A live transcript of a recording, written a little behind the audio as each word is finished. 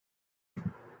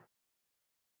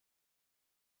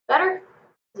Better?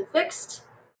 Is it fixed?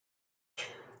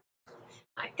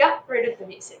 I got rid of the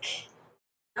music.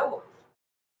 No more.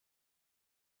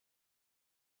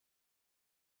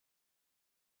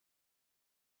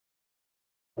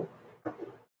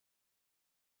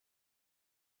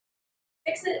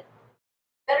 Fix it.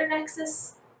 Better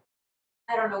Nexus.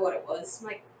 I don't know what it was.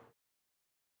 My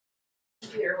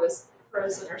computer was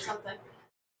frozen or something.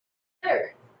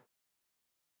 There.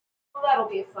 Well, that'll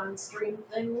be a fun stream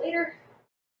thing later.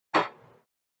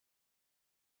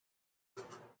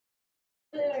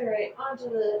 Alright, on to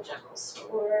the general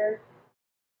store.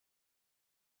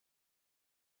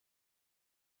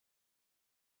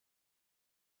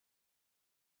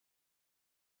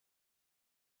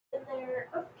 In there.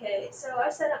 Okay, so I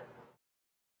set up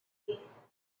the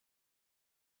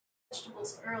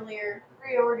vegetables earlier,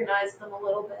 reorganized them a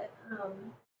little bit,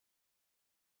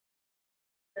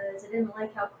 because I didn't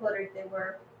like how cluttered they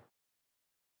were.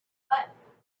 But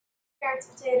carrots,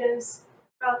 potatoes,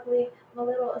 broccoli, and a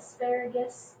little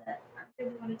asparagus that I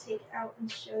really want to take out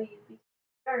and show you because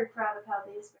I'm very proud of how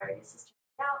the asparagus is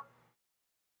turning out.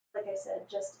 Like I said,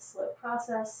 just a slow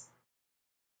process,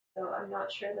 so I'm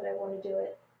not sure that I want to do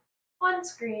it on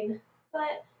screen,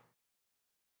 but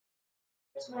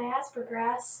here's my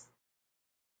aspergrass.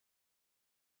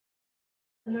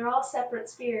 And they're all separate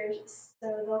spears,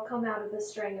 so they'll come out of the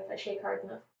string if I shake hard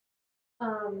enough.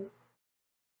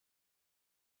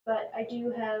 But I do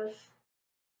have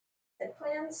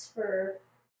plans for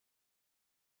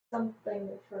something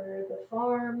for the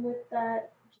farm with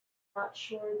that. Not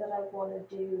sure that I want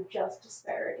to do just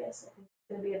asparagus. I think it's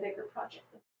going to be a bigger project.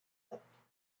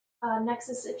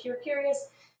 Nexus, if you're curious,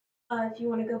 if you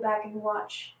want to go back and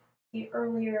watch the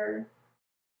earlier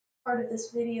part of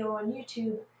this video on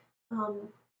YouTube,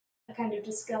 I kind of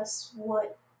discuss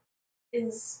what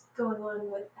is going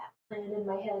on with that plan in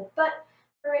my head. But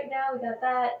for right now, we got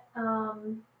that.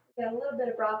 We got a little bit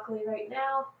of broccoli right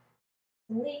now,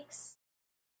 some leeks,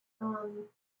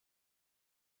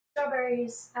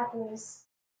 strawberries, apples,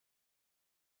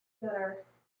 that are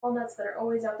walnuts that are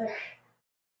always out there.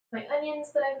 My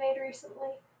onions that I made recently.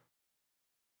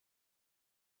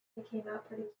 They came out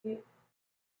pretty cute.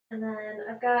 And then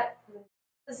I've got,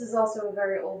 this is also a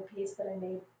very old piece that I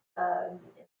made in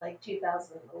like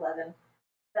 2011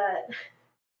 that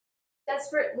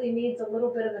desperately needs a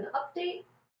little bit of an update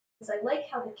because I like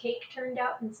how the cake turned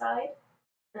out inside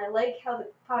and I like how the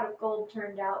pot of gold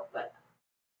turned out, but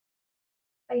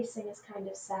icing is kind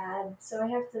of sad, so I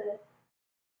have to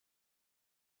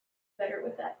better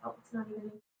with that. Oh, it's not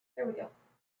even, there we go.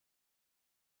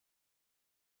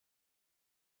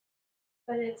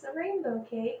 But it's a rainbow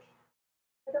cake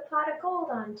with a pot of gold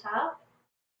on top.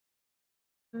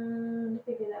 I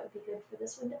figured that would be good for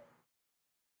this window.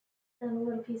 And a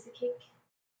little piece of cake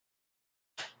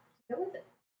to go with it.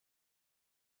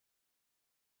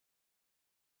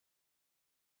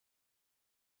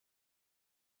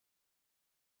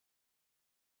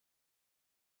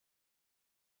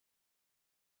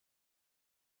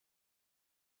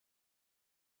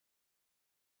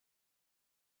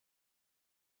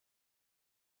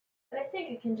 But I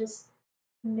think I can just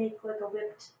make like a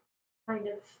whipped kind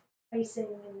of icing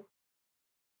and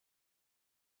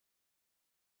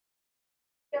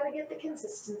gotta get the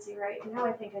consistency right. Now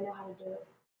I think I know how to do it.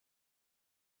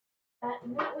 That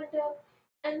in that window.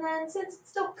 And then since it's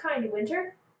still kind of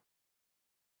winter,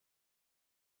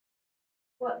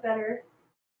 what better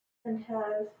than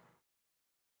have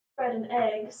bread and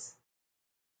eggs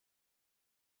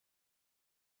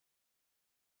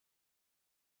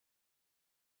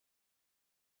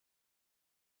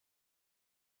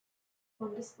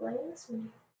on display in this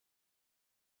window.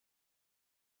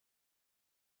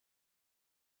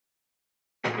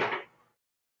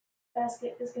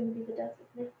 Basket is going to be the death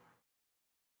of me.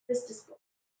 This display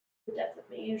is the death of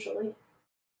me usually.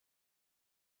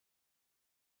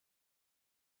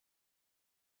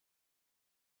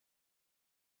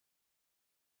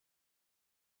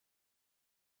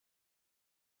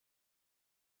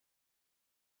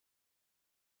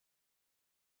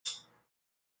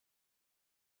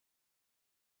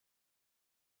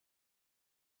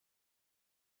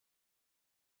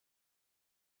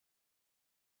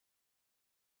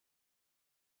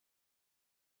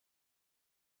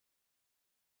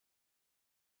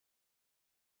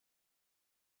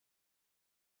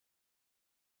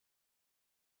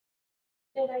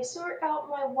 Did I sort out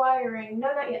my wiring?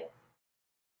 No, not yet.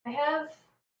 I have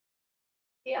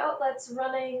the outlets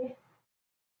running,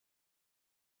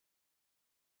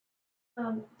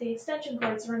 the extension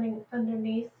cords running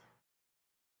underneath.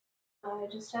 I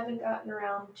just haven't gotten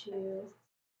around to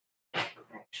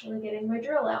actually getting my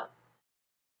drill out.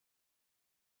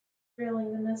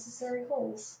 drilling the necessary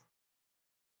holes.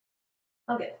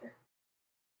 I'll get there.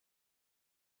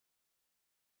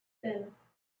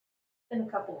 In a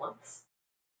couple months.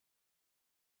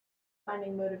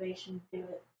 Finding motivation to do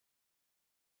it.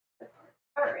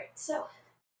 Alright, so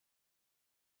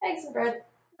eggs and bread,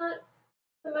 not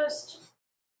the most,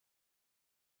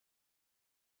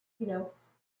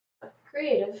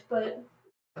 creative, but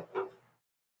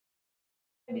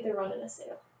maybe they're running a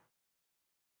sale.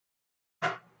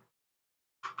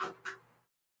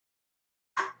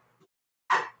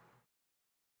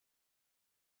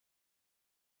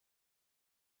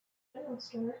 General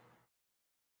store.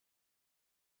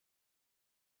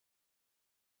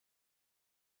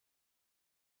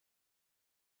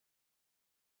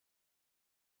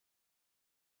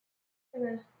 I'm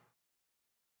gonna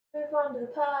move on to the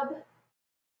pub.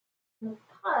 The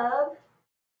pub,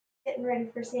 getting ready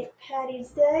for St. Patty's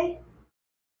Day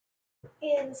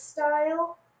in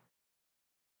style.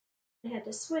 I had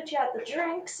to switch out the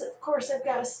drinks. Of course, I've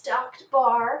got a stocked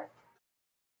bar.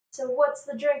 So what's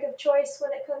the drink of choice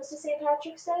when it comes to St.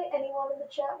 Patrick's Day? Anyone in the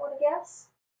chat want to guess?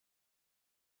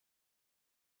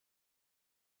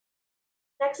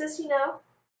 Nexus, you know?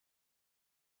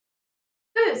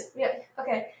 Booze! Yeah,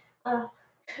 okay.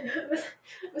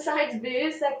 Besides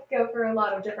booze, that could go for a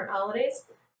lot of different holidays.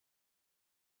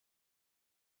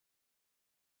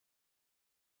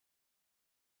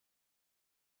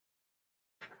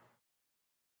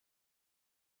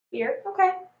 Beer,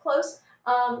 okay, close.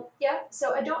 Yeah,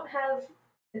 so I don't have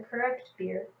the correct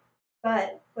beer,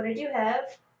 but what I do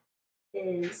have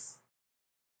is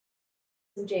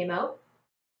some JMO,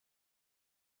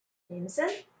 Jameson,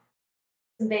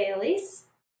 some Baileys,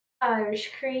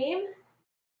 Irish cream,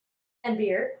 and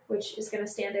beer, which is going to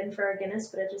stand in for a Guinness,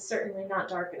 but it is certainly not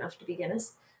dark enough to be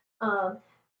Guinness.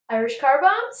 Irish car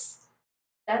bombs,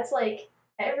 that's like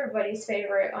everybody's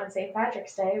favorite on St.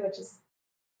 Patrick's Day, which is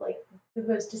like the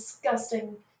most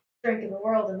disgusting drink in the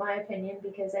world, in my opinion,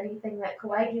 because anything that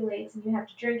coagulates and you have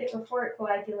to drink it before it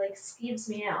coagulates skeeves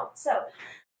me out. So,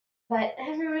 but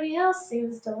everybody else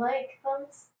seems to like them.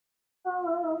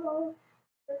 So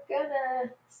we're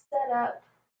gonna set up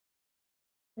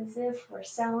as if we're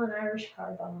selling Irish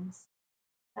car bombs.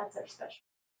 That's our special.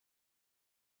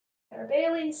 Got our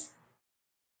Baileys,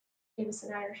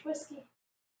 Jameson Irish whiskey.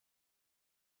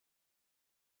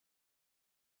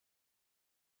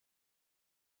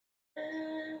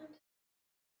 And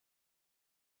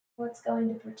what's going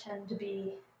to pretend to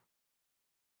be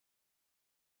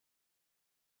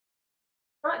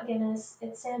not Guinness,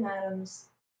 it's Sam Adams.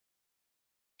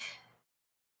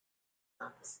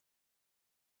 Not the same.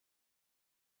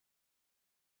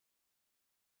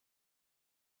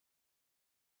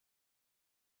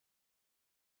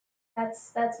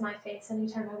 That's my face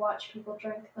anytime I watch people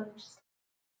drink them. Just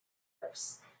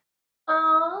gross.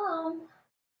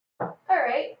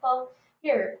 Alright, well,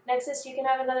 here, Nexus, you can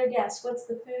have another guess. What's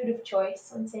the food of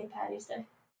choice on St. Patty's Day?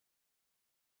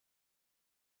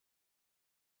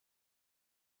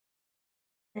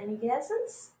 Any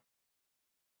guesses?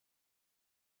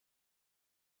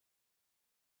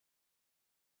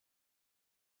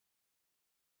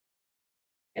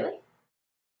 Really?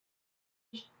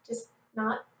 Just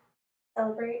not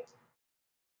celebrate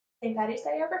St. Patty's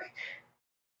Day ever?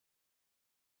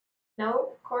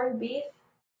 No? Corned beef?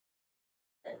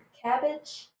 And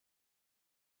cabbage?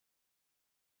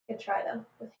 Good try though,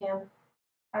 with ham.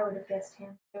 I would have guessed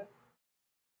ham too.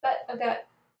 But I've got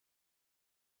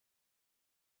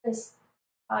this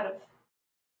pot of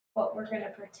what we're gonna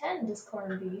pretend is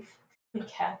corned beef and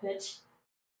cabbage.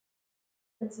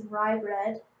 And some rye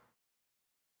bread.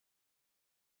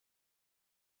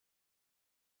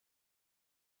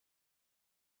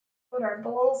 Put our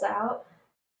bowls out.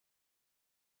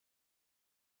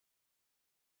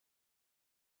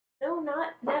 No,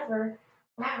 not never.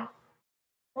 Wow.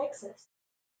 Nexus.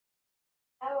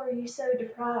 How are you so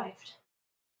deprived?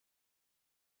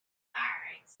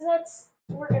 Alright, so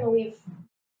we're gonna leave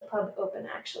the pub open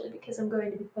actually because I'm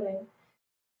going to be putting,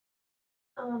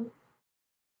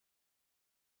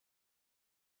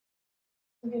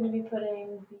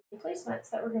 the placemats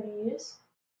that we're gonna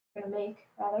make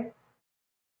rather,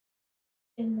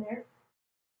 in there.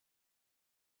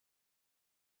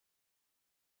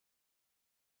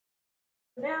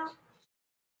 Now,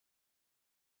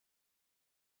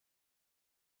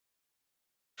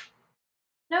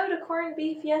 no to corned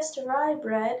beef, yes to rye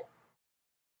bread.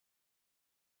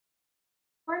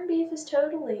 Corned beef is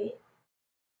totally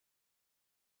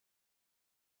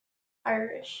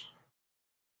Irish.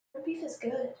 Corned beef is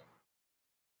good.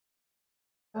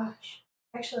 Gosh,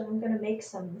 actually I'm gonna make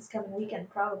some this coming weekend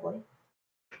probably.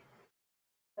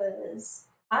 Because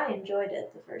I enjoyed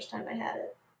it the first time I had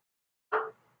it.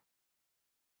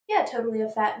 Yeah, totally a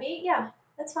fat meat. Yeah,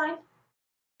 that's fine.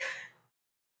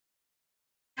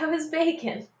 That was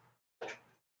bacon.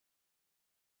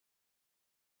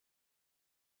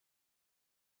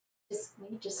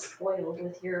 Just spoiled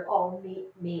with your all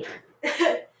meat.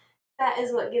 That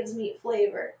is what gives meat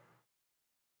flavor.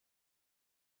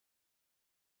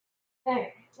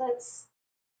 Alright, let's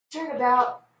turn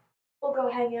about. We'll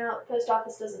go hang out. Post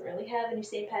office doesn't really have any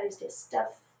St. Patty's Day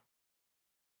stuff.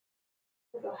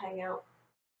 We'll go hang out.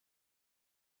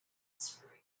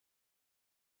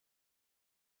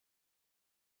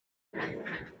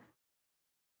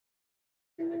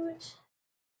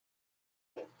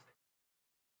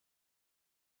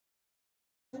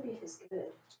 Beef is good.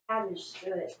 Cabbage is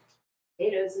good.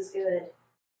 Potatoes is good.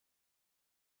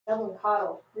 Dublin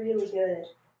coddle, really good.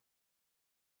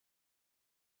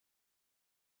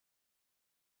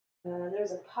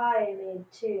 There's a pie I made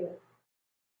too.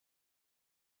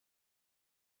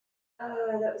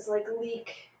 That was like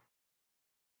leek.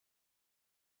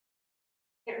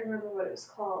 Can't remember what it was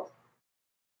called,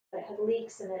 but it had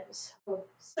leeks in it. It was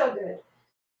so good.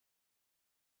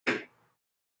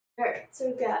 All right, so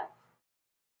we've got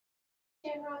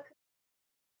shamrock,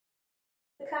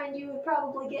 the kind you would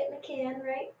probably get in a can,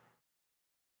 right?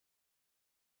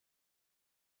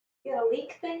 You got a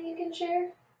leek thing you can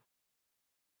share?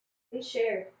 We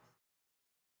share.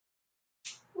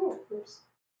 Ooh, oops.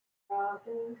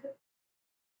 Robin cookies.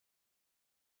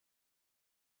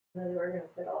 No, they were gonna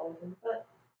fit all of them, but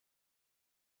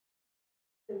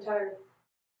entire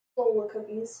bowl of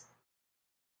cookies.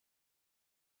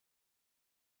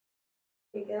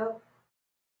 There you go.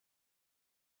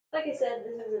 Like I said,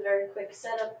 this is a very quick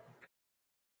setup.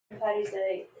 Patty's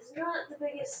Day is not the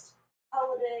biggest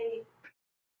holiday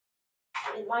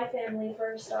in my family,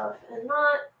 first off, and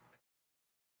not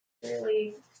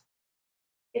really,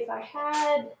 if I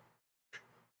had to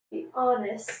be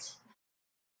honest,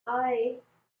 I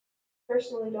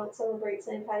personally don't celebrate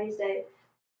St. Patty's Day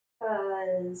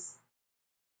because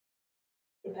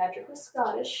St. Patrick was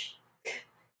Scottish.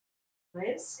 I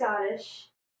am Scottish.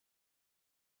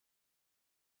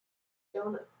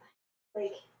 Don't,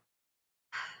 like,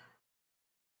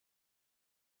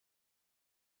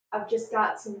 I've just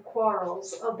got some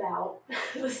quarrels about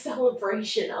the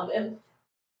celebration of him.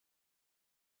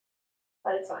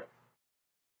 But it's fine.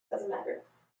 Doesn't matter.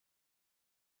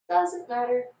 Doesn't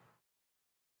matter.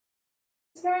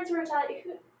 His parents were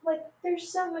Italian. Like, there's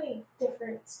so many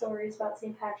different stories about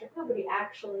St. Patrick. Nobody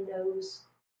actually knows.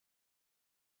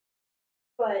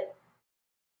 But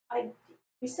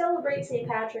we celebrate St.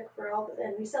 Patrick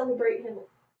and we celebrate him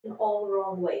in all the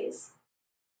wrong ways.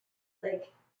 Like,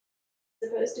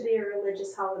 it's supposed to be a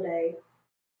religious holiday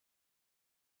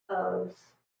of.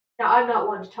 Now, I'm not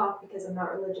one to talk because I'm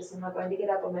not religious. I'm not going to get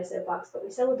up on my soapbox, but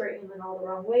we celebrate him in all the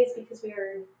wrong ways because we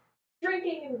are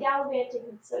drinking and gallivanting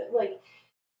and so, like,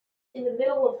 in the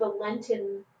middle of the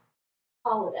Lenten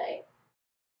holiday.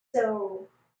 So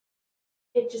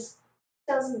it just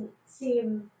doesn't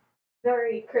seem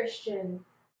very Christian,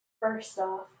 first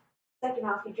off. Second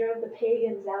off, he drove the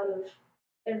pagans out of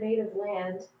their native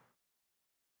land.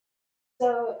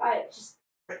 So I just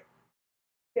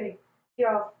gonna get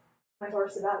off my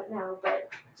horse about it now, but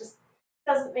it just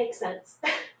doesn't make sense.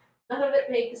 None of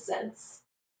it makes sense.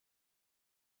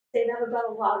 Say that about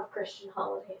a lot of Christian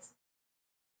holidays.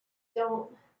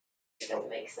 Don't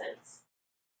make sense.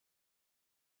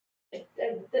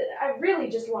 I really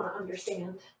just want to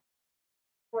understand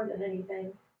more than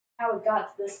anything how it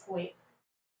got to this point.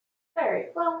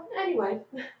 Alright, well, anyway.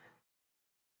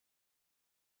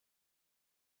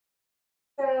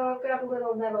 So I've got a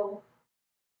little metal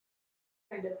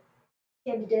kind of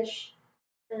candy dish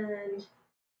and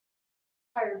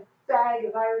a bag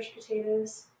of Irish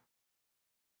potatoes.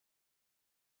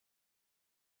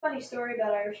 Funny story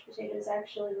about Irish potatoes,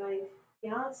 actually, my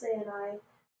fiance and I,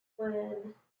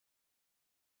 when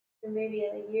maybe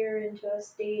a year into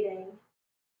us dating,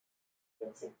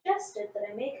 it suggested that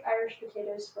I make Irish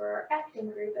potatoes for our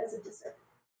acting group as a dessert.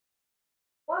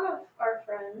 One of our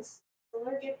friends is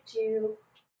allergic to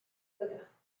coconut.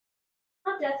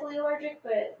 Not deathly allergic,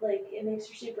 but like it makes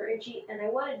her super itchy, and I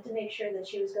wanted to make sure that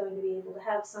she was going to be able to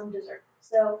have some dessert.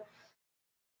 So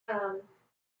I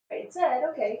had said,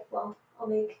 okay, well, I'll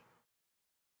make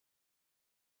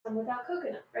some without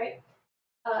coconut, right?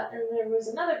 And there was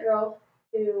another girl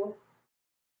who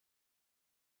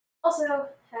also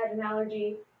had an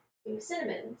allergy to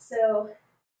cinnamon. So,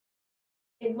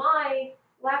 in my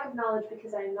lack of knowledge,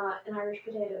 because I'm not an Irish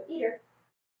potato eater,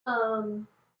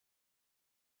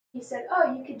 he said,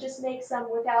 oh, you could just make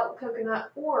some without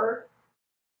coconut, or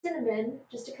cinnamon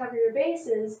just to cover your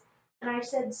bases. And I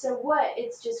said, so what?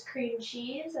 It's just cream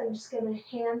cheese. I'm just going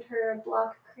to hand her a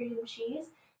block of cream cheese.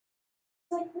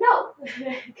 It's like, no,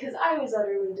 because I was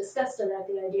utterly disgusted at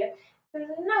the idea. I was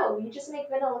like, no, you just make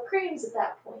vanilla creams at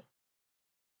that point.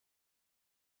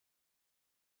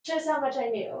 Shows how much I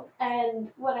knew.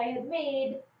 And when I had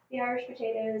made the Irish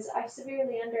potatoes, I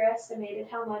severely underestimated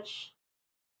how much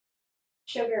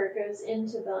sugar goes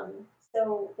into them.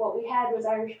 So what we had was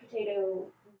Irish potato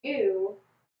goo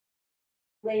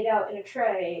laid out in a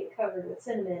tray covered with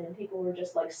cinnamon, and people were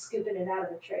just like scooping it out of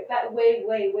the tray. That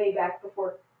way back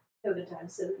before COVID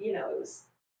times. So it was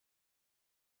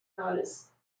not as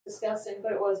disgusting,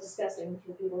 but it was disgusting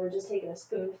because people were just taking a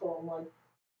spoonful and like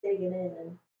digging in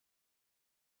and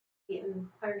eating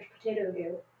Irish potato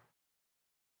goo.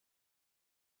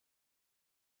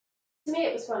 To me,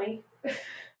 it was funny.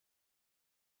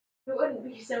 It wouldn't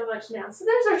be so much now. So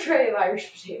there's our tray of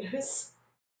Irish potatoes.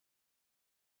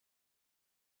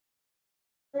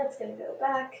 That's gonna go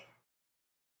back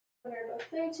on our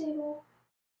buffet table.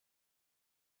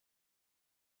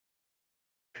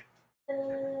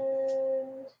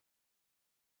 And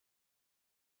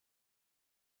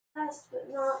last but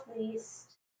not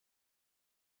least,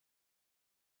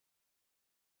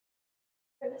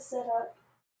 we're gonna set up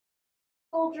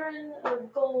cauldron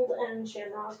of gold and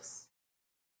shamrocks.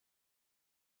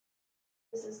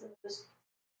 This is the most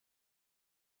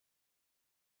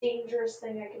dangerous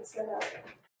thing I could set up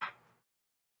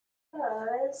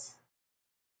because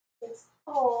it's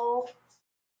all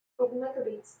golden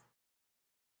microbeads.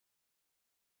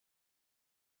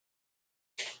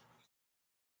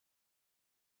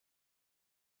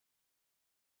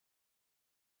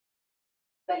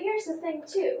 But here's the thing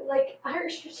too, like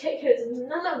Irish potatoes,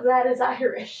 none of that is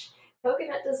Irish.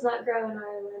 Coconut does not grow in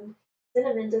Ireland.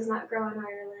 Cinnamon does not grow in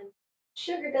Ireland.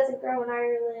 Sugar doesn't grow in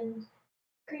Ireland.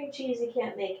 Cream cheese you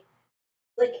can't make.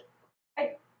 Like,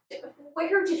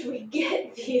 where did we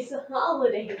get these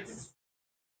holidays?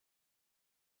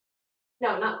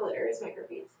 No, not glitter, it's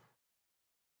microbeads.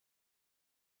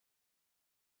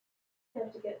 I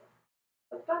have to get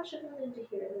a bunch of them into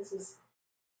here. This is,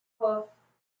 well,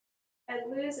 I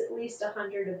lose at least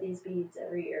 100 of these beads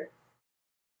every year.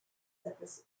 At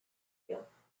this deal.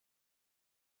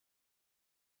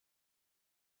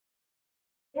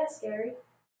 Yes, Gary.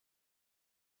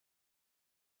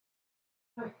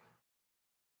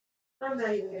 I'm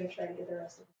not even going to try to get the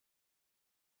rest of them.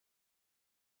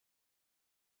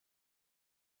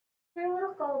 They're a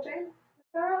little golden.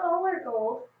 They're all our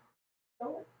gold.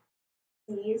 Don't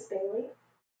sneeze, Bailey.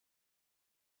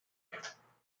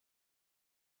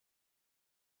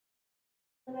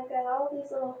 And I've got all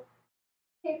these little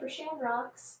paper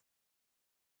shamrocks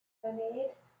I made.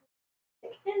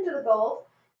 Stick into the gold.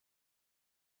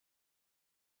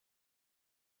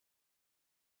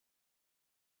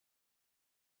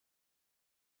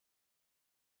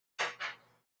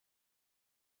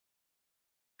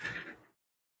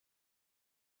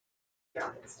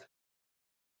 Dropping stuff.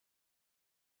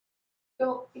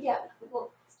 Don't, yeah,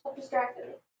 well, stop distracting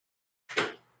me.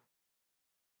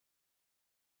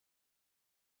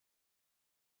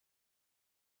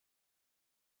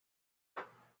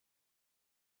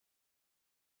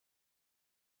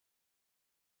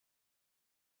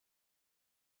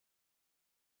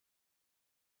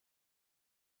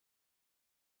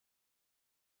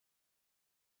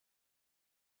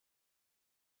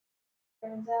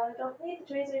 Turns out I don't need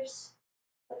the tweezers.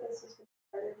 But this is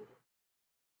harder.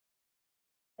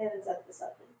 I haven't set this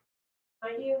up in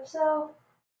mind you, so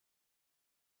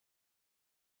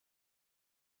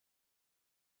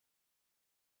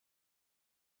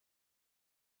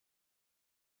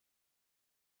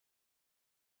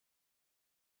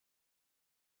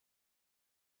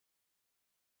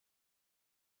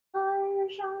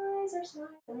Irish eyes are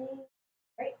smiling.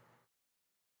 Right?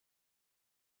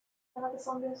 That's how the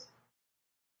song goes.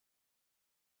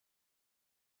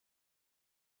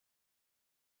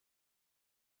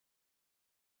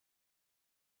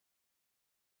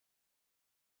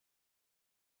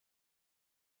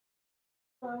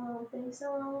 Something,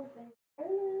 something.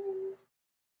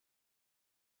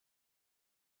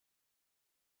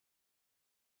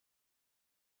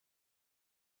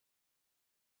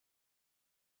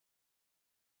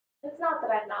 It's not that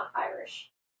I'm not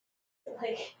Irish.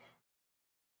 Like,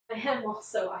 I am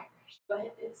also Irish,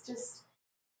 but it's just,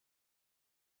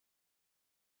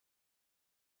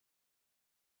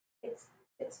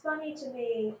 it's funny to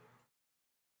me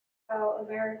how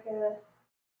America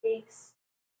takes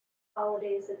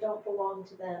holidays that don't belong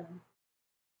to them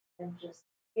and just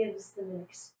gives them an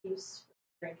excuse.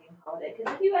 drinking holiday.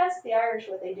 Because if you ask the Irish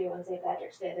what they do on St.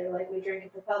 Patrick's Day, they're like, we drink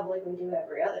at the pub like we do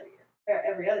every other year, or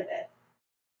every other day.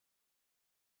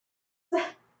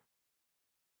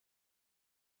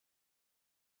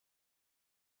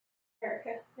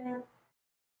 America, man,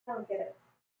 I don't get it.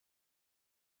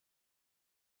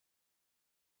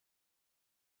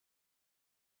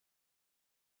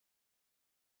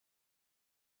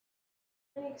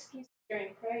 Any excuse to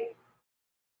drink, right?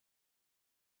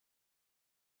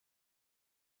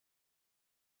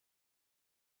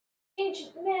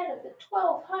 Ancient man of the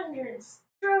 1200s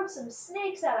drove some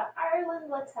snakes out of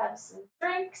Ireland. Let's have some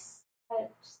drinks.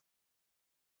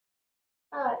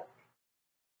 Uh,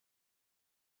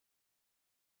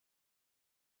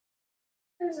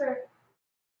 Here's our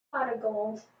pot of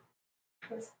gold.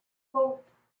 Let's hope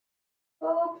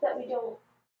that we don't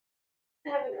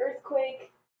have an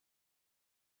earthquake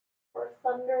or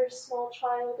thunder, small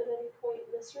child at any point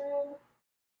in this room.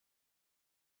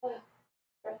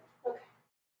 Okay,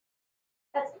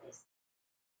 that's nice.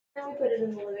 Now we put it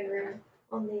in the living room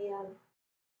on the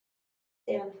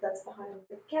stand that's behind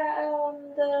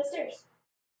the stairs.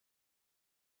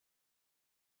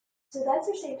 So that's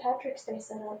our St. Patrick's Day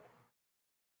setup.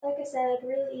 Like I said,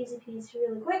 really easy peasy,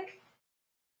 really quick.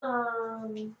 Now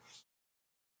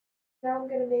I'm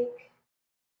gonna make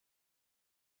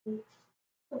the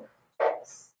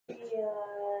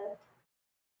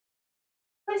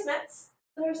placemats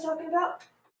that I was talking about.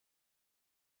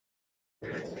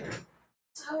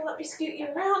 So let me scoot you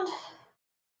around.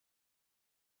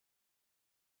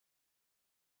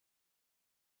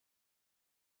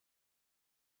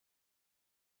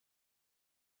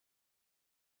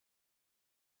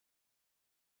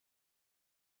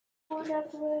 One out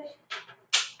of the way.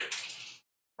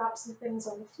 Drop some things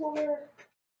on the floor.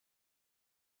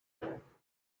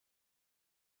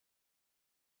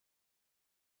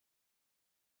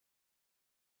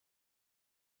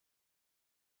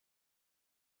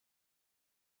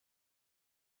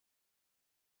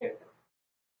 There we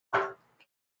go.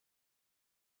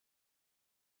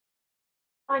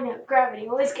 I know, gravity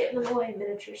always getting in the way of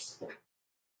miniatures.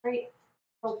 Right?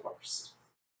 Go first.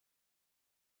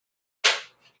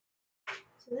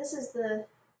 So this is the,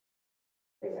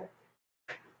 there we go.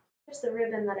 Here's the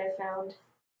ribbon that I found.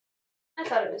 I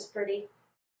thought it was pretty.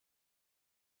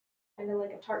 Kind of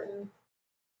like a tartan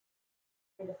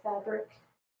kind of fabric.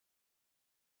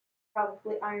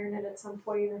 Probably iron it at some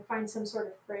point or find some sort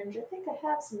of fringe. I think I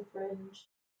have some fringe.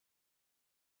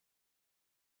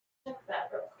 Check that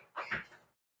real quick.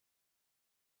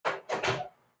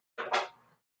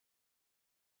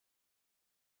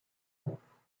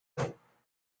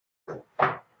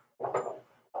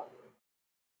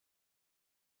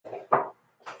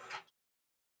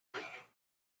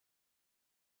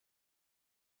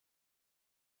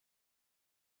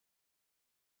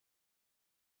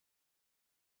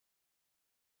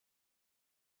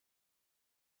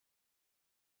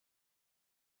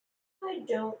 I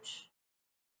don't.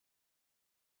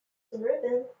 The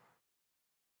ribbon.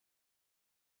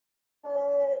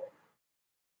 But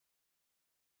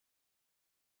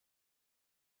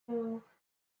we'll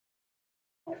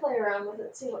play around with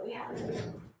it, see what we have. What's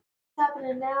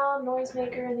happening now?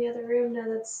 Noisemaker in the other room.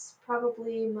 No, that's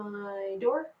probably my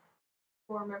door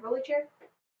or my rolly chair.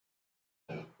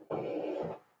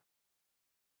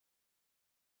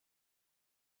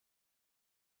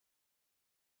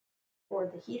 Or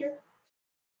the heater.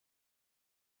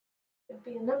 Could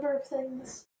be a number of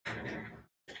things.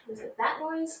 Is it that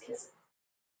noise? Because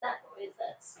that noise,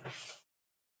 that's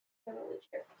my rolly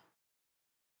chair.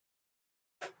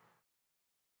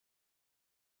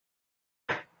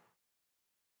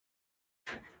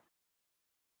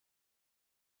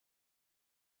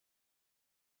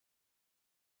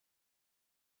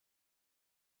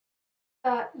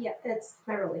 Yeah, it's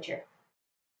my rolly chair.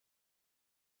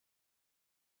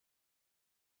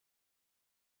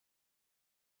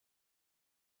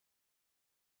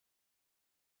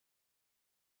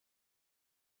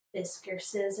 Whisker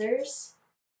scissors.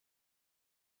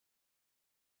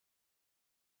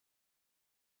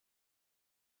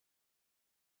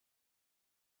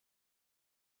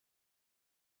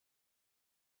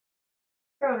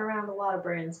 Throwing around a lot of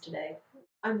brands today.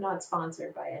 I'm not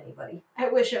sponsored by anybody. I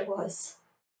wish I was.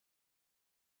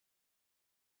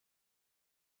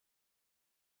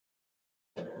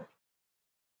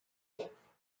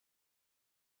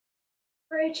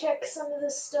 Spray check some of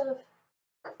this stuff.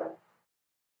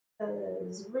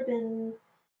 Because ribbon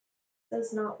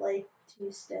does not like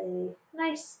to stay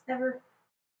nice ever.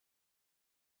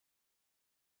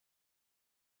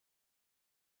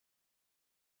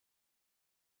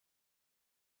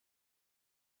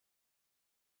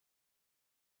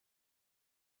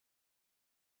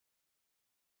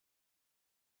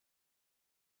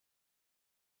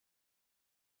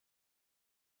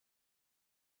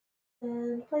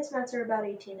 And placemats are about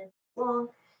 18 inches long,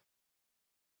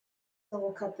 so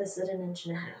we'll cut this at 1.5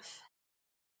 inches. Half.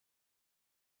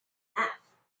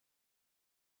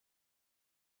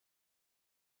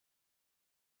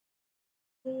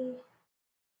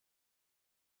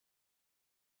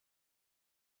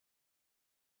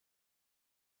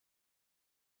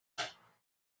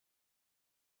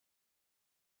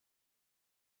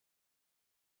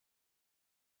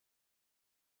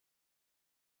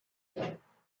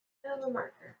 And the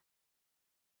marker.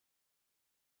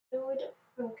 No, we don't.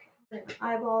 Okay, I'm gonna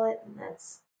eyeball it, and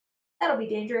that'll be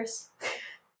dangerous.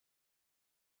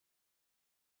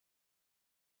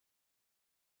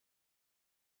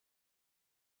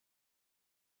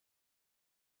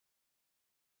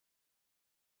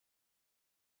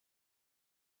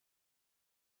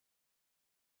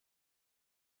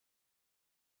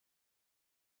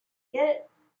 Get it?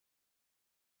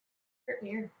 Hurt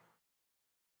here.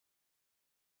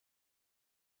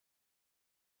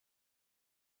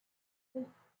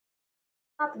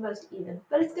 Not the most even,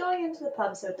 but it's going into the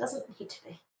pub, so it doesn't need to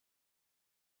be.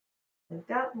 I've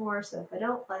got more, so if I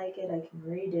don't like it, I can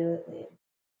redo it later.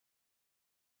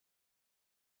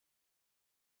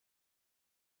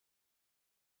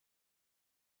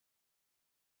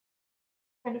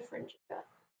 What kind of fringe you got?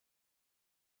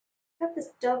 I got this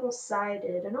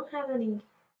double-sided. I don't have any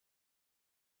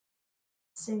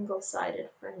single-sided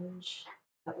fringe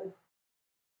that would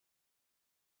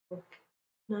look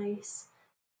nice.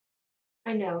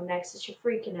 I know, Nexus, you're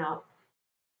freaking out.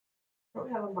 I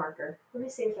don't have a marker. Let me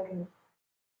see if I can. I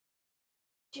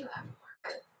do have a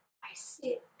marker. I see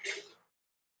it.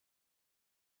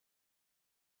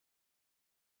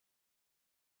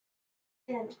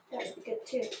 And that would be good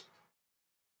too.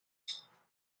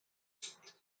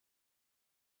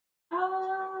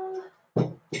 Oh,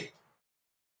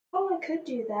 I could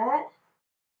do that.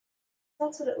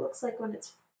 That's what it looks like when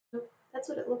it's. That's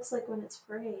what it looks like when it's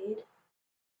frayed.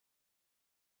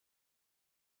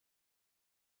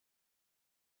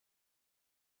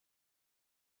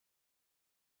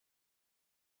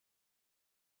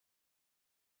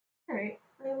 Alright,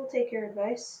 I will take your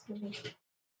advice. Give me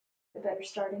a better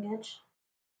starting edge.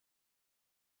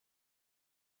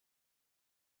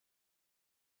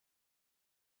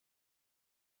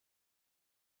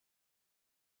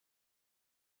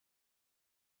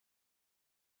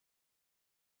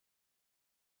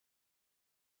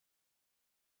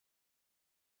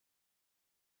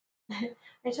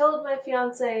 I told my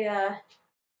fiance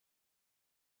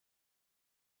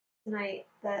tonight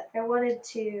that I wanted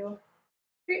to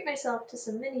treat myself to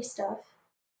some mini stuff.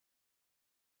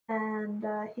 And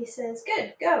he says,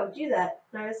 good, go, do that.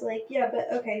 And I was like, yeah,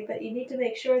 but okay, but you need to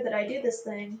make sure that I do this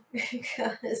thing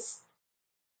because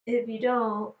if you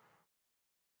don't,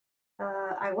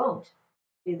 I won't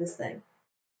do this thing.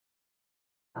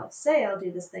 I'll say I'll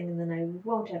do this thing and then I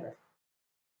won't ever.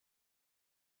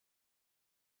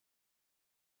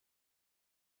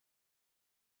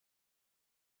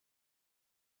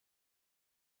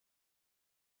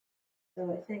 So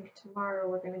I think tomorrow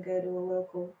we're going to go to a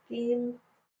local gaming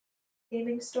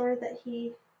store that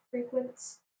he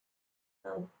frequents.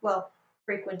 Well,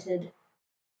 frequented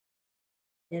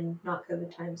in not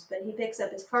COVID times, but he picks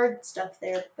up his card stuff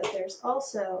there. But there's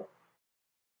also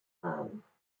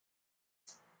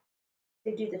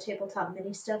they do the tabletop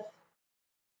mini stuff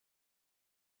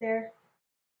there.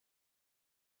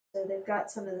 So they've got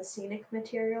some of the scenic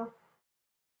material.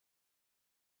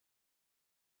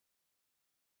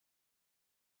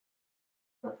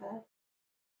 Not bad.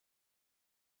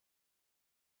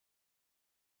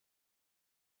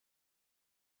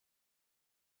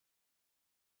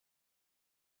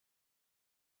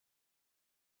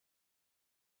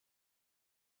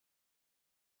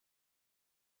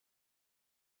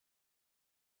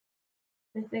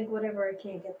 I think whatever I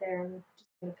can't get there, I'm just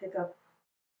gonna pick up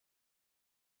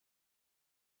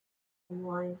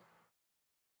online.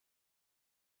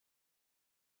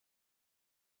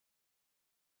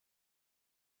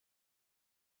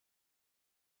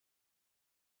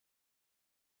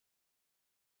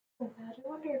 Not bad. I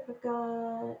wonder if I've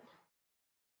got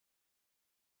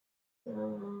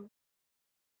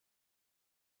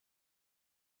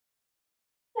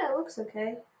yeah, it looks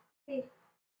okay. Hey,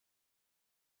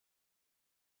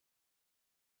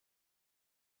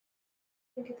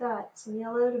 think of that. Some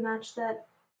yellow to match that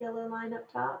yellow line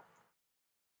up top.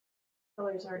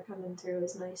 Colors aren't coming through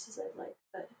as nice as I'd like,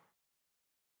 but what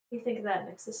do you think of that,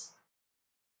 Nexus?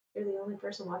 You're the only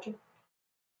person watching.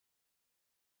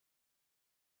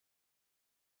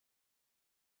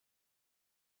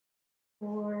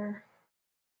 Or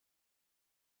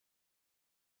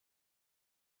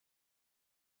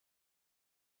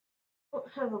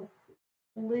have a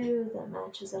blue that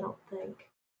matches, I don't think.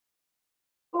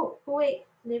 Oh, wait,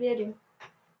 maybe I do.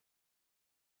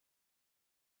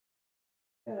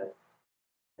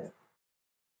 A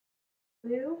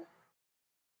blue,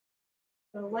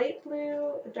 a light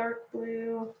blue, a dark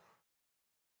blue,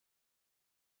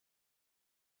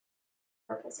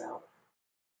 purple's out.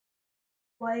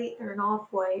 White or an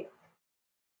off-white.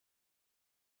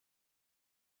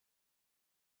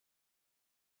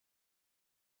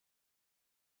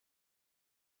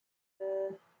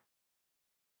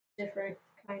 Different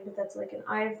kind of, that's like an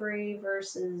ivory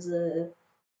versus a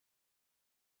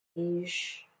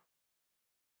beige.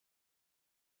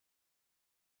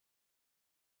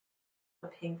 A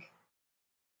pink.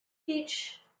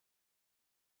 Peach.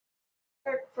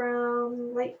 Dark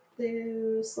brown, light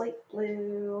blue, slight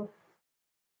blue,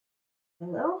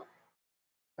 yellow,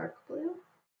 dark blue,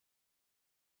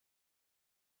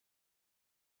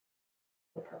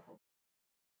 purple.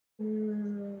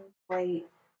 White,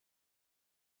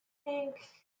 pink,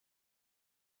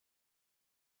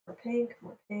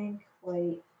 more pink,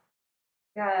 white.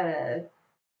 Got a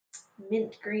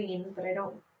mint green, but I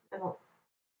don't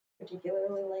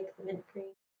particularly like the mint green.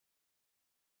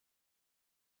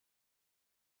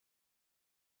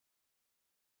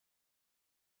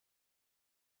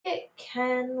 It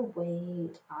can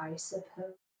wait, I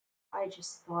suppose. I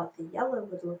just thought the yellow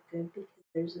would look good because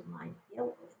there's a line of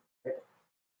yellow in it.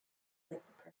 Like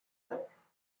the perfect color.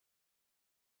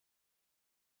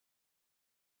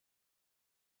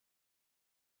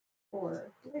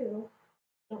 Or blue.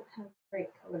 I don't have great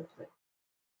color blue.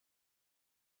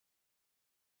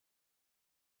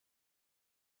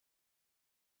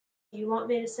 Do you want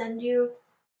me to send you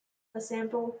a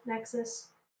sample Nexus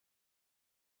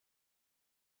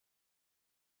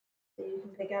so you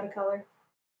can pick out a color?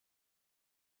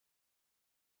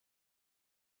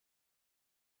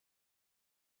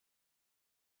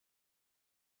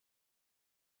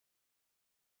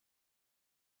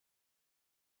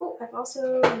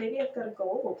 Oh, maybe I've got a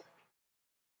gold.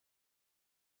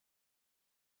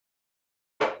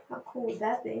 How cool would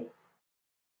that be?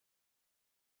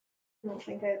 I don't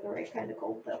think I have the right kind of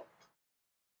gold though.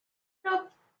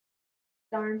 Nope.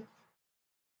 Darn.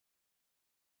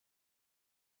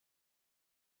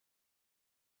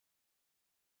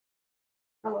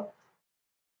 Oh well.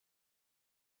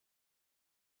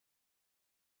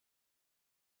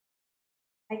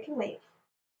 I can wait.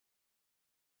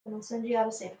 And I'll send you out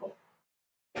a sample.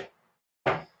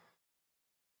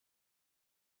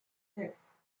 There.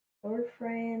 Door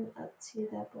frame up to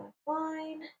that black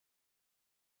line.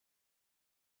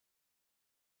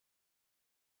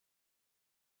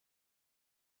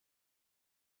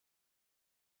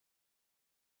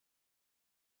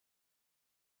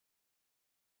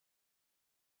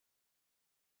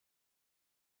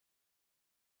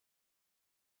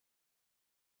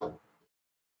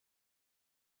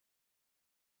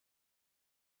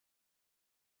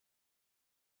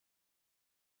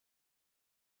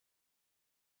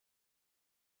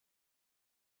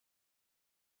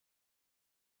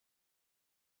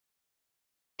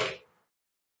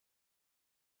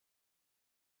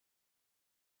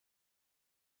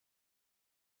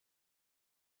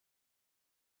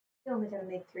 You only gotta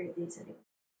make 3 of these anyway.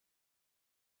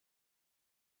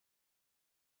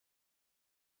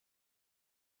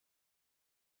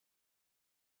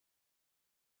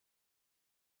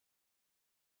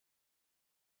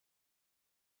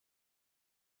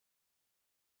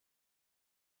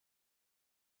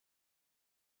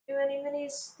 Do any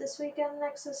minis this weekend,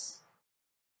 Nexus?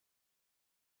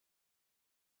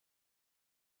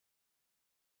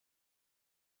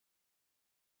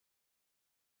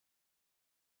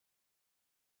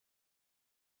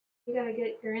 You gotta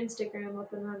get your Instagram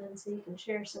up and running so you can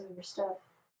share some of your stuff.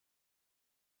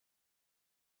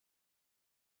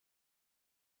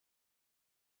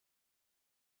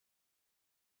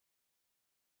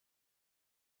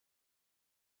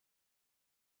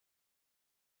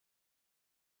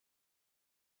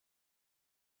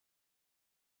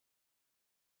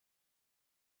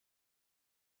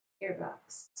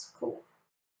 Gearbox. Cool.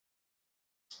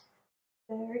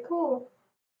 Very cool.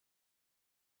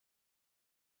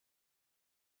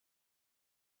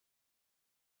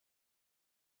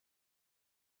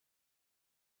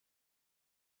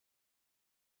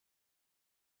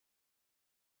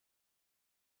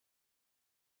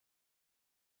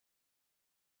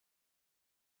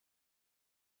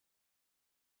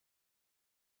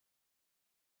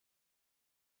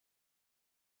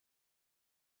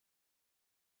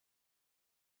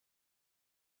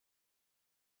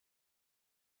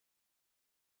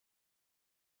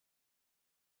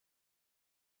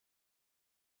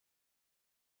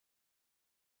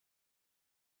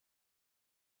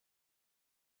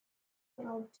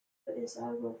 what I'll do is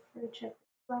I will fray check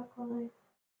the black line.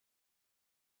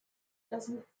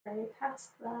 Doesn't fray past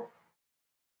that.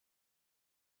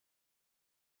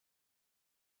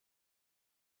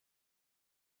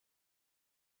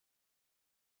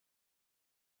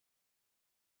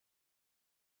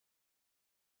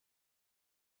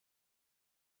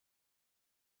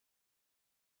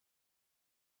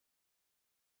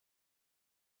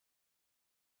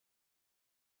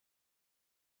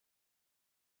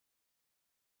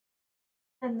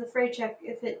 And the fray check,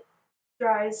 if it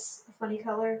dries a funny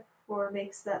color or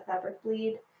makes that fabric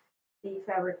bleed, the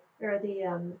fabric or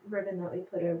the ribbon that we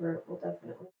put over it will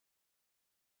definitely.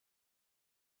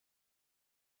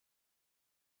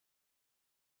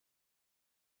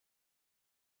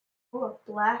 Oh,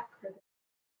 a black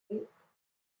ribbon.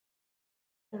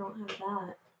 I don't have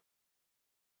that.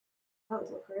 That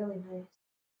would look really nice.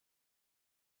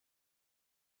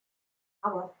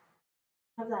 Oh well,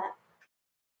 have that.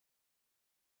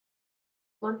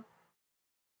 One.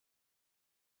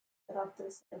 Cut off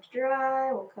this edge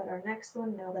dry. We'll cut our next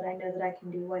one now that I know that I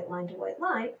can do white line to white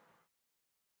line.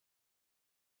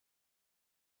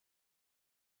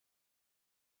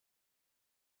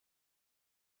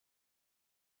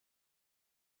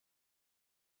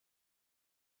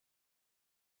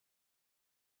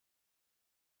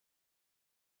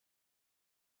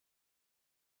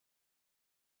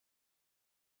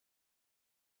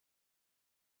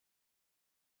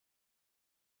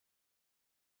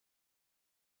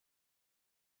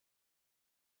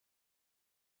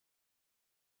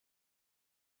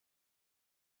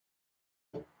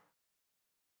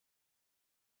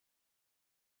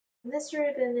 And this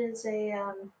ribbon is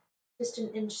a just an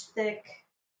inch thick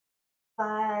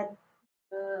plaid,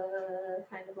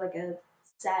 kind of like a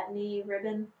satiny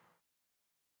ribbon.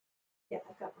 Yeah,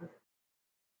 I've got one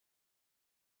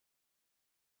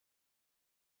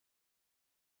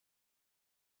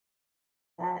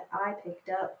that I picked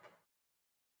up.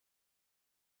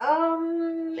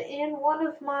 In one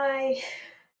of my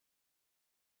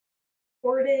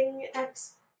hoarding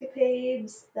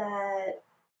escapades that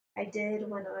I did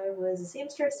when I was a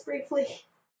seamstress briefly.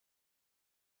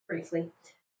 Briefly.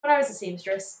 When I was a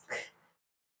seamstress.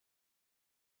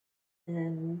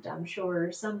 And I'm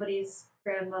sure somebody's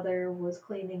grandmother was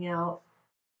cleaning out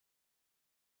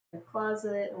their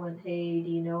closet and went, hey, do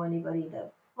you know anybody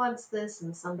that wants this?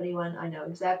 And somebody went, I know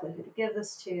exactly who to give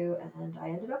this to, and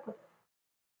I ended up with it.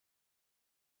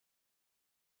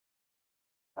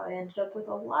 I ended up with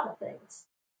a lot of things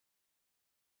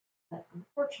that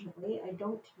unfortunately I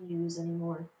don't use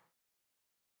anymore.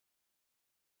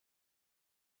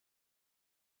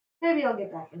 Maybe I'll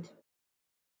get back into it.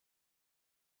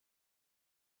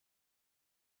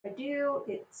 If I do,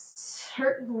 it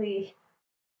certainly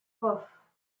will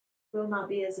not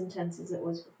be as intense as it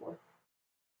was before.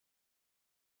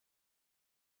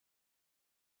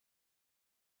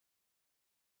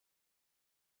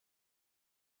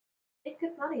 Make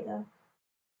good money though.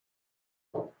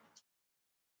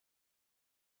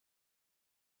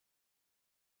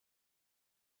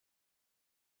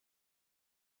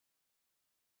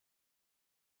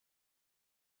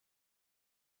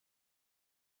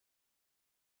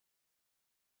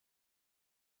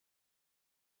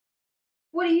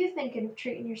 What are you thinking of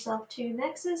treating yourself to,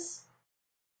 Nexus?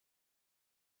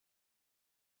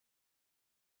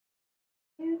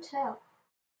 You tell.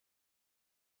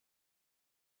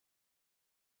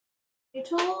 New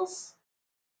tools?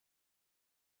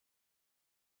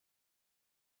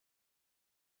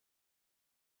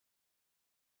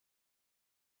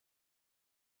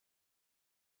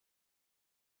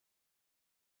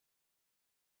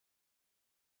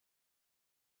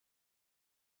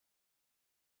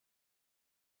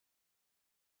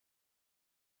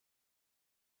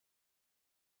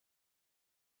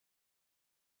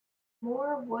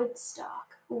 More wood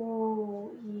stock.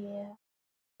 Oh, yeah.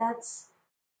 That's.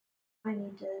 I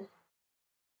need to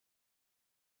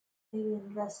maybe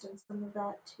invest in some of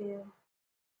that too.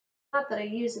 Not that I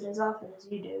use it as often as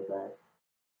you do, but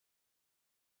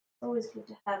it's always good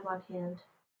to have on hand.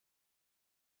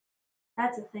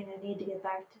 That's a thing I need to get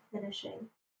back to finishing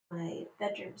my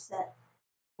bedroom set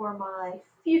for my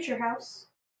future house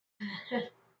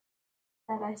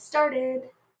that I started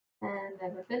and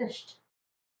never finished.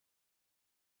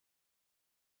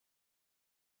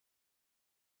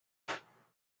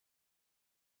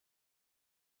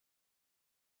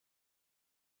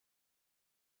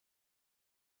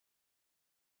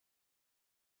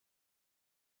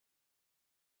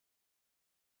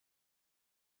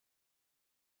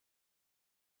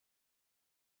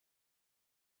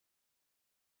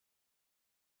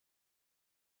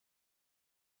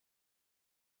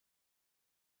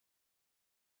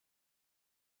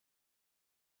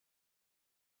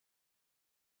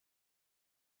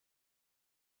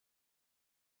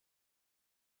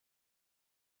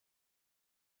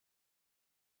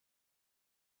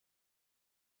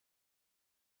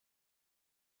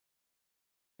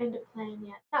 trying to plan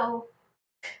yet. No.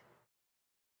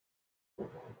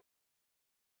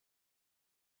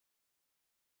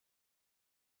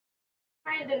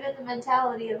 Kind of in the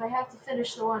mentality of I have to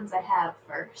finish the ones I have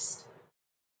first.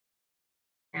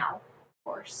 Now, of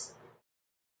course.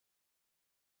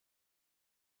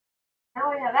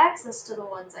 Now I have access to the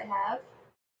ones I have,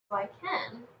 so I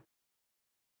can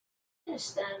finish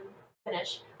them.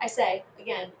 Finish. I say,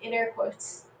 again, in air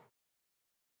quotes.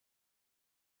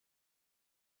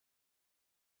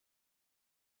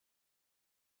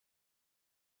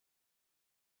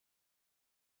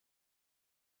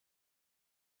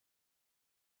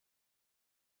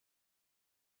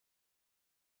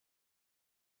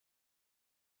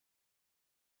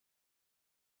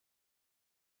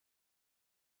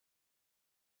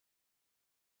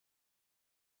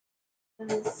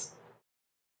 Because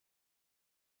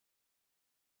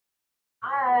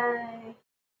I.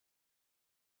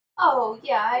 Oh,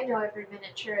 yeah, I know every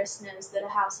miniaturist knows that a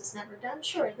house is never done.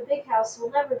 Sure, the big house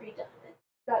will never be done.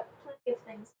 It's got plenty of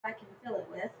things I can fill it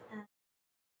with, and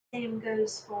same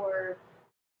goes for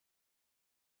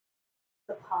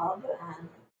the pub and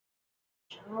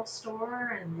general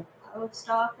store and the post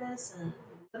office and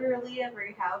literally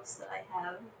every house that I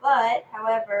have. But,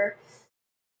 however,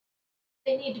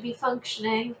 they need to be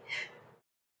functioning.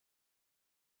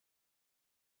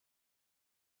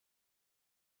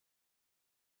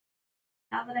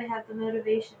 Now that I have the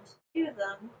motivation to do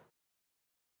them,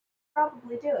 I'll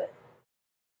probably do it.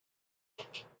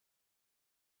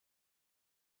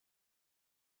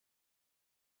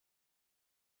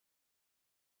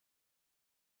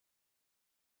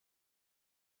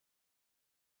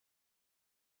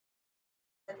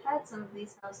 I've had some of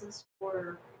these houses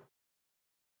for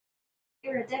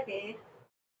over a decade.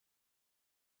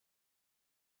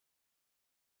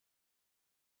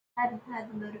 Hadn't had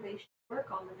the motivation to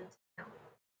work on them until now.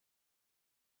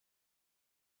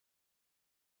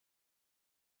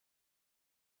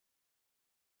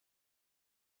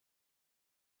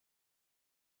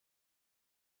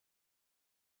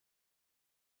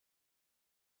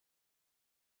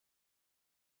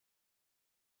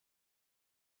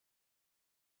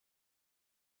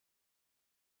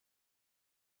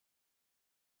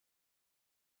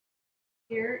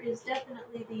 Here is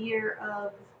definitely the year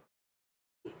of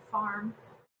the farm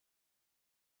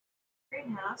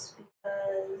greenhouse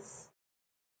because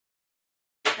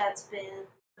that's been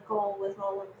the goal with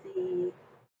all of the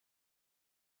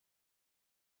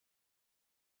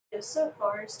videos so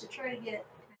far is to try to get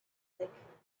like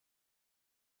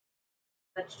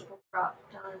vegetable crop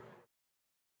done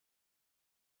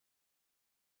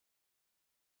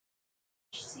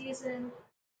each season.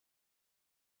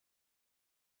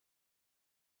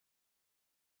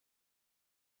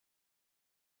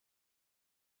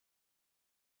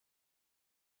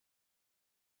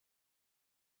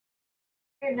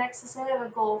 Here, Nexus, I have a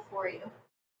goal for you.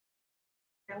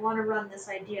 I want to run this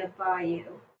idea by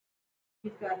you.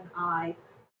 You've got an eye,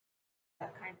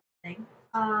 that kind of thing.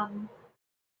 I'm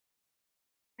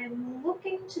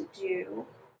looking to do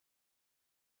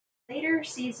later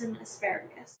season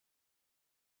asparagus.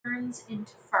 Turns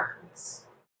into ferns.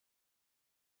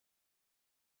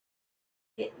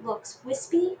 It looks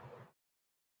wispy.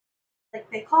 Like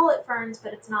they call it ferns,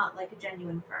 but it's not like a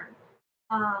genuine fern.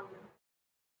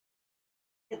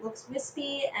 It looks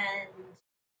wispy and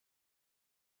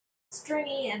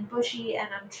stringy and bushy, and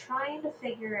I'm trying to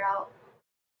figure out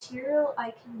material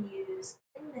I can use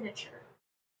in miniature.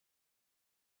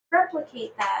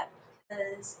 Replicate that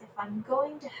because if I'm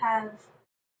going to have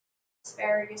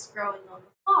asparagus growing on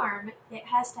the farm, it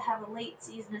has to have a late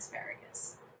season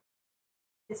asparagus.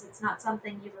 Because it's not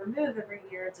something you remove every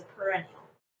year, it's a perennial.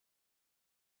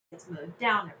 It's mowed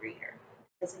down every year.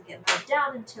 It doesn't get mowed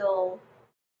down until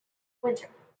winter.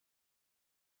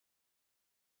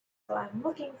 So I'm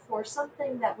looking for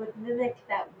something that would mimic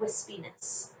that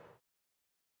wispiness.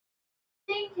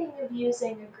 Thinking of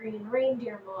using a green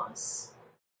reindeer moss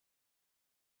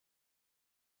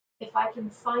if I can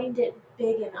find it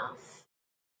big enough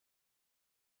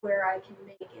where I can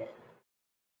make it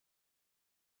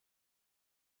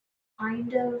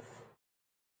kind of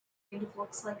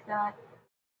looks like that,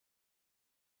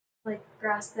 like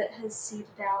grass that has seeded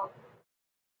out.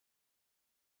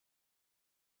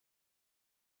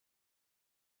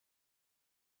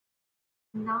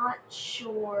 Not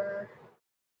sure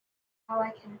how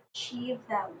I can achieve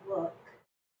that look.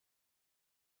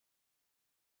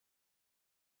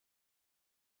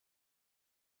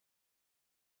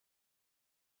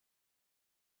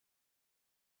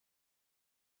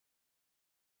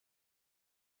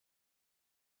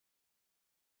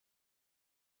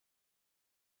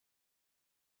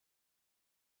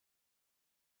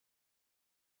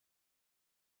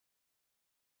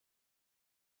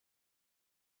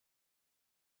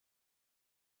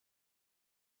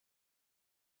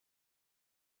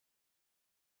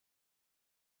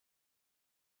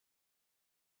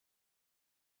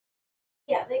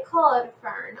 they call it a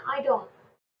fern. I don't.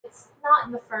 It's not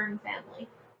in the fern family.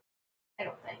 I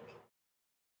don't think.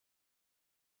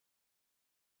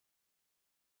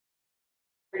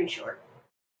 Pretty sure.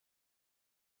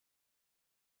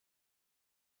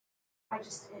 I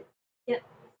just can't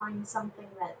find something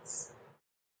that's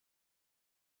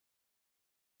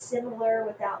similar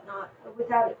without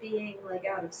it being like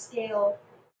out of scale.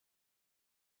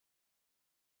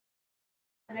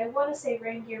 And I want to say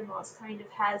reindeer moss kind of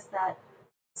has that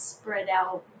spread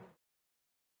out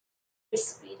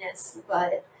wispiness,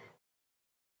 but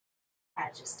I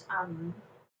just having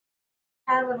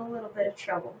a little bit of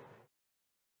trouble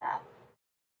with that.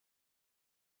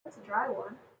 That's a dry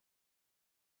one.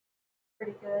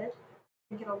 Pretty good. I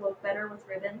think it'll look better with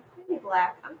ribbon. Maybe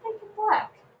black. I'm thinking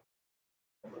black.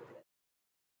 It'll look good.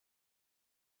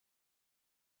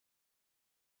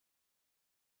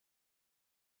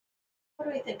 What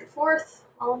do we think? A fourth?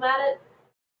 While I'm at it.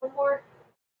 One more?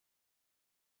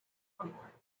 One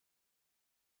more.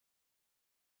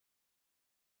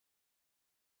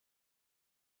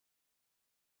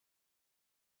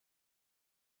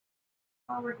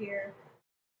 While we're here.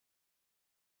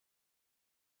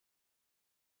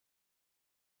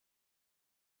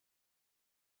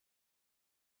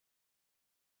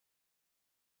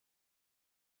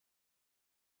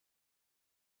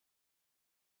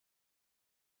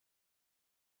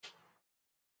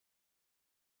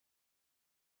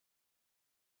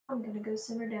 I'm gonna go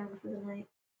simmer down for the night.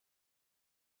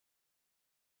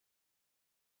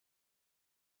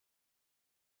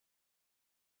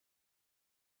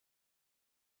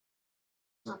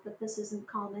 Not that this isn't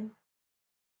calming.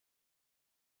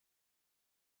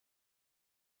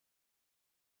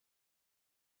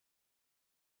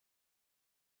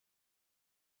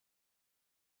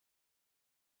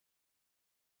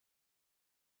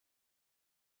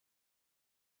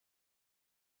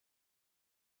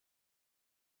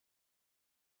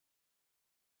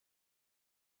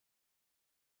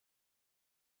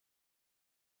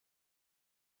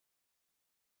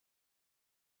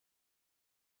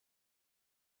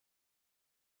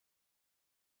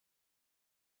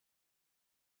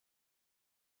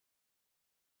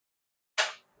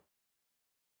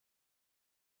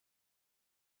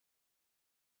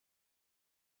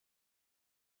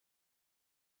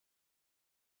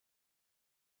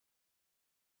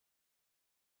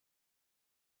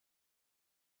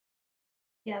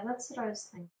 Yeah, that's what I was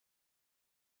thinking.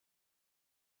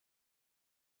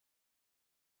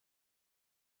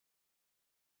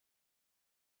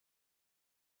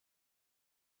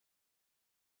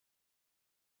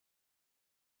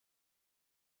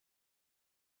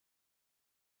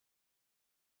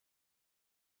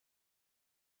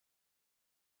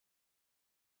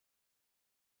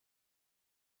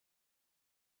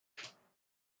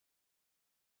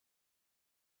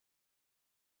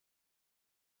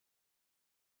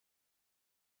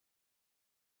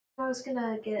 I was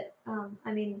gonna get, I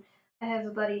have a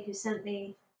buddy who sent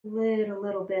me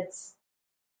little bits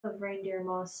of reindeer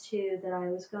moss too that I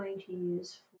was going to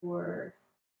use for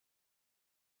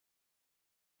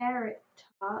carrot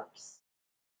tops.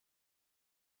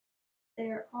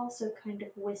 They're also kind of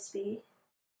wispy.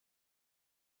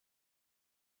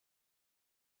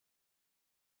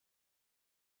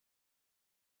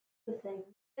 The thing. You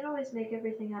can always make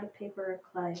everything out of paper or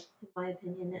clay, in my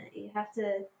opinion. You have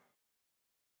to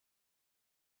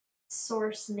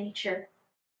source nature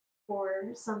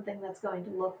for something that's going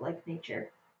to look like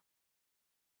nature.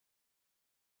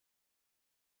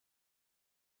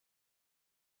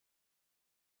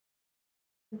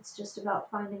 It's just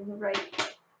about finding the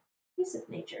right piece of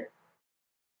nature.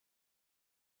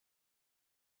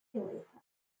 Really.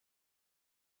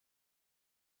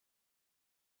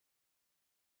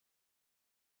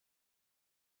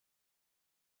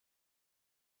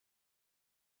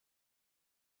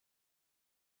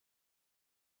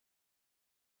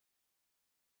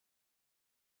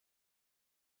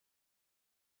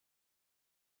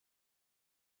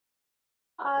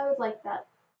 I would like that.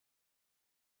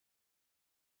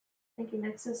 Thank you,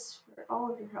 Nexus, for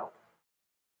all of your help.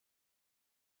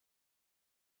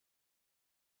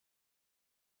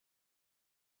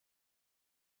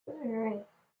 Alright.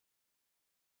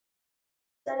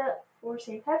 Set up for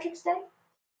St. Patrick's Day.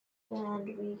 And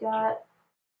we got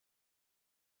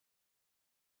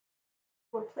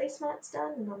 4 placemats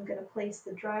done, and I'm gonna place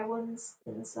the dry ones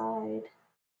inside.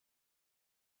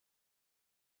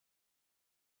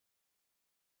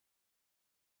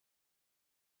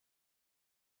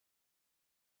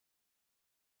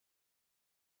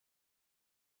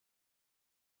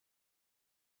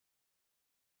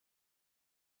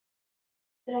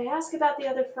 Did I ask about the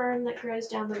other fern that grows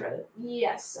down the road?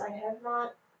 Yes, I have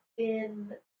not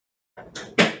been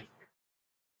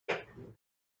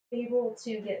able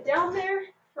to get down there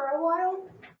for a while.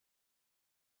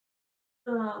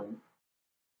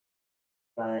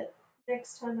 But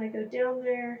next time I go down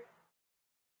there,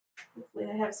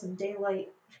 hopefully I have some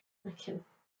daylight. I can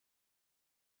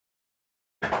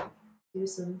do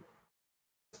some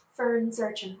fern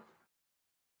searching.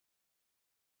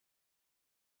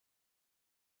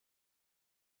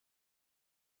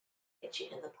 Get you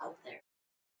in the pub there.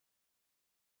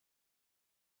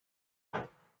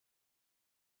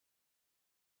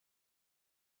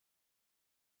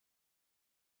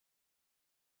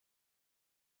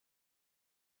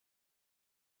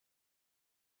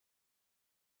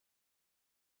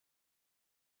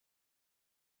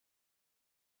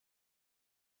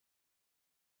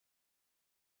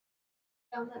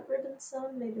 Down that ribbon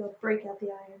some, maybe I'll break out the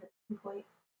iron at some point.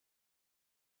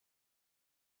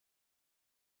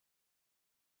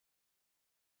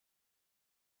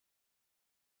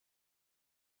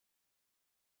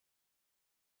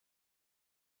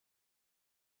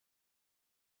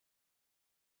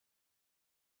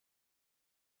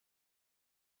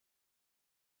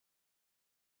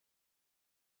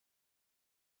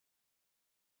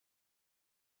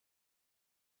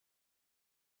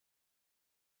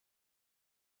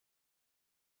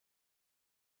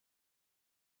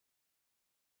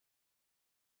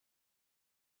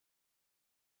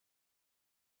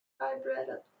 Rye bread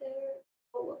up there,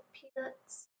 full of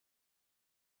peanuts.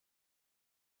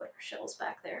 Put our shells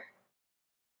back there.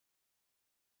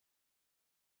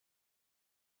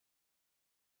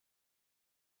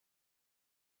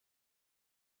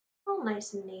 All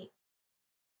nice and neat.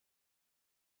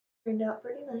 Turned out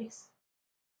pretty nice.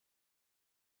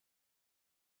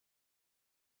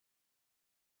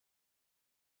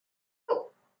 Oh,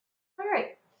 all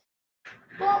right.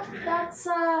 Well,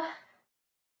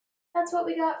 that's what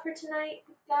we got for tonight,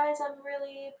 guys. I'm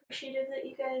really appreciative that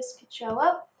you guys could show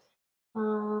up.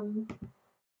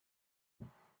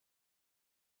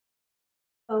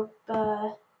 Hope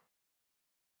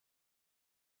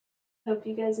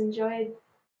you guys enjoyed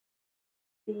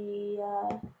the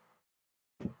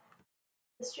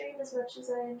stream as much as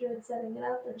I enjoyed setting it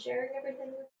up and sharing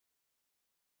everything.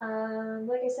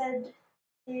 Like I said,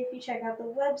 if you check out the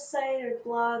website or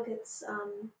blog, it's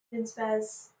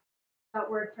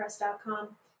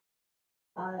vinspaz.wordpress.com.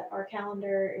 Our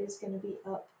calendar is going to be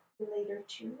up later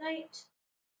tonight.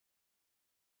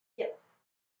 Yep,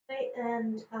 right,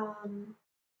 and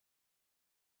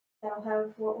that'll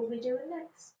have what we'll be doing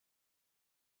next.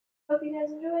 Hope you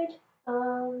guys enjoyed,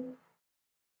 and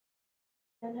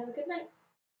have a good night.